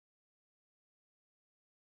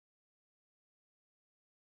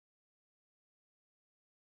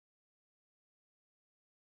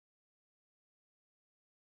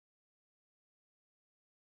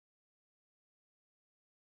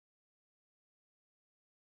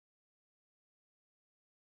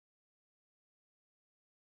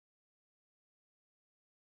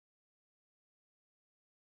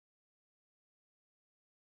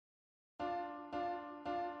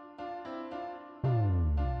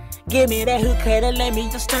Give me that hookah and let me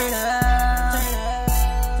just turn up.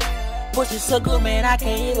 Pussy so good, man, I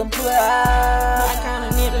can't even put up. I kinda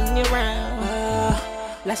need a new round.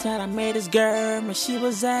 Last night I met this girl, but she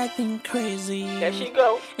was acting crazy. There she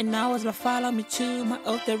go. And I was like, follow me to my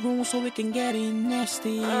other room so we can get in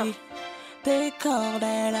nasty. Take all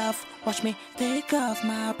that off, watch me take off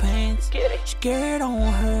my pants. Get it. She get on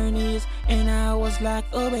her knees, and I was like,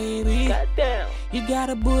 oh baby, Goddamn. you got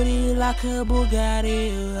a booty like a Bugatti.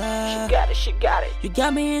 She got it, she got it. You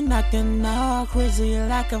got me knocking all crazy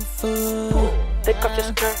like a fool. Ooh, take off your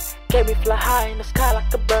skirt, get me fly high in the sky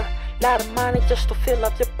like a bird. Lot of money just to fill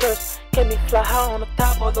up your purse. Get me fly high on the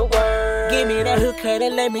top of the world. Give me that hookah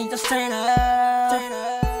and let me just turn up.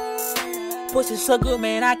 Pussy so good,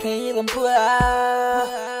 man, I can't even put up.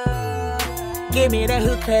 Give me that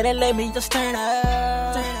hookah and let me just turn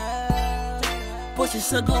up. Pussy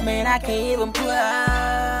so good, man, I can't even put up.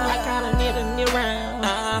 I kinda need a new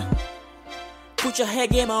round. Put your head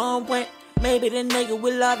game on point, maybe the nigga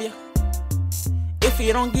will love you. If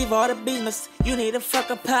you don't give all the business, you need to fuck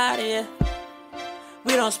a party.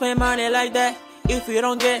 We don't spend money like that if you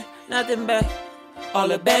don't get nothing back. All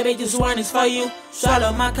the bad bitches want is for you.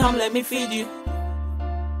 Swallow my cum, let me feed you.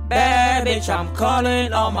 Bad bitch, I'm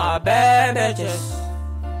calling all my bad bitches.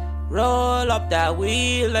 Roll up that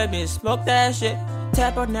weed, let me smoke that shit.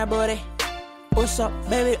 Tap on that booty. What's up,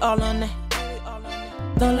 baby, all on it.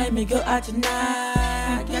 Don't let me go out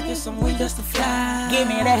tonight. Gotta get some weed just to fly. Give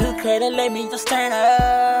me that hookah and let me just turn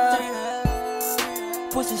up.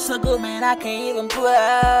 Pussy so good, man, I can't even put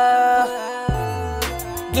up.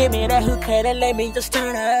 Give me that hookah and let me just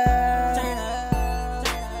turn up.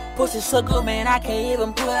 Pussy so good, man, I can't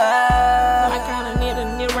even put up. I kinda need a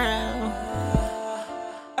new round.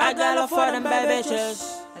 I got love for them bad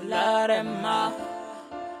bitches. I love them all.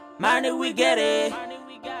 Money we get it,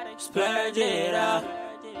 splurge it up.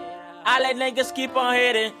 I let niggas keep on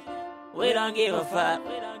hitting. We don't give a fuck.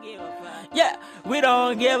 Yeah, we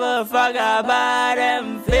don't give a fuck about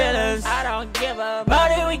them feelings. I don't give a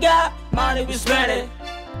Money we got, money we spend it.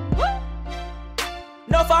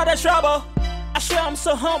 No further trouble. I swear I'm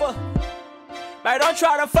so humble. But don't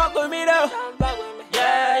try to fuck with me though.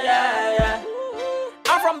 Yeah, yeah, yeah.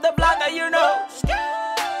 I'm from the block that you know.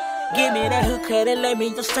 Give me that hookah and let me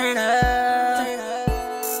just turn up.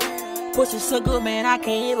 Pussy so good, man, I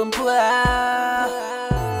can't even put up.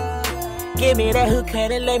 Give me that hookah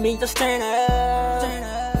and let me just turn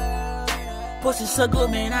up. Pussy so good,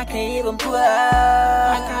 man, I can't even put up.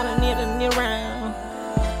 I kinda need a new round.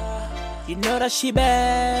 You know that she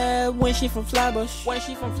bad when she from Flatbush. When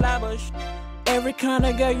she from Flatbush, Every kind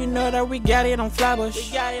of girl, you know that we got it on Flatbush.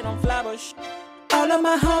 we got it on Flatbush. All of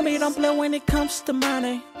my homies don't play when it comes to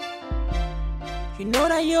money. You know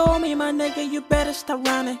that you owe me, my nigga, you better start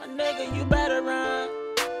running. My nigga, you better run.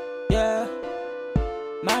 Yeah,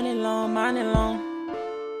 money long, money long.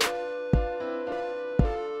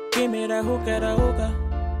 Give me that hookah,